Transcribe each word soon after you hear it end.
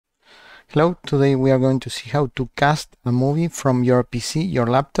Hello, today we are going to see how to cast a movie from your PC, your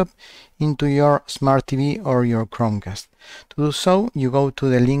laptop, into your smart TV or your Chromecast. To do so, you go to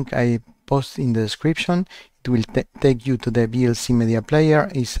the link I post in the description. It will take you to the VLC Media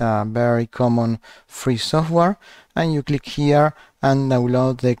Player. It's a very common free software, and you click here and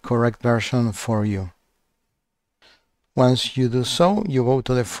download the correct version for you. Once you do so, you go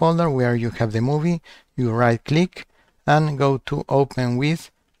to the folder where you have the movie, you right click and go to Open With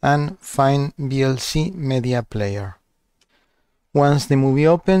and find VLC Media Player. Once the movie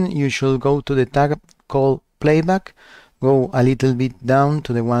opens, you should go to the tab called Playback, go a little bit down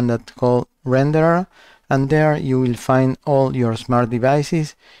to the one that's called Renderer, and there you will find all your smart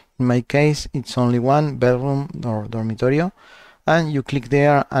devices. In my case, it's only one, bedroom or dormitorio, and you click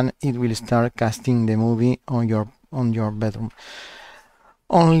there and it will start casting the movie on your bedroom.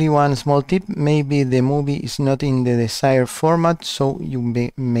 Only one small tip, maybe the movie is not in the desired format, so you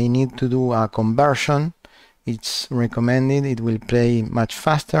may need to do a conversion. It's recommended, it will play much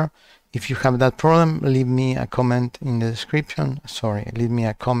faster. If you have that problem, leave me a comment in the description. Leave me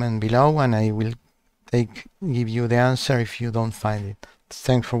a comment below and I will give you the answer if you don't find it.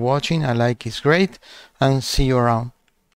 Thanks for watching, a like is great, and see you around.